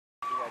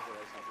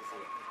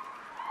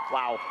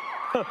Wow.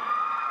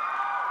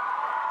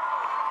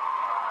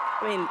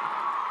 I mean,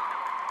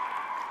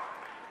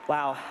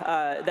 wow,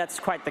 that's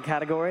quite the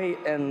category,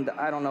 and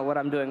I don't know what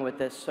I'm doing with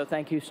this, so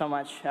thank you so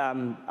much.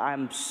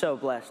 I'm so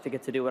blessed to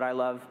get to do what I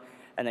love,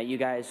 and that you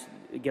guys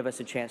give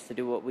us a chance to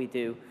do what we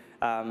do.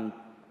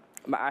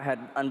 I had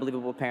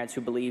unbelievable parents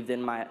who believed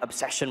in my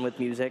obsession with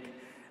music,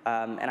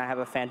 and I have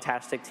a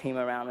fantastic team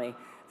around me,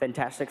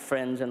 fantastic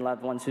friends and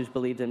loved ones who's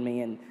believed in me,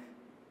 and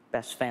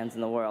best fans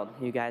in the world.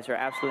 You guys are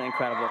absolutely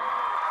incredible.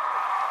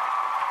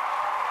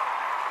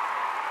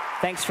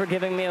 Thanks for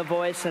giving me a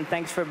voice, and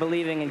thanks for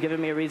believing and giving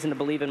me a reason to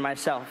believe in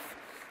myself.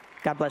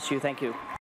 God bless you. Thank you.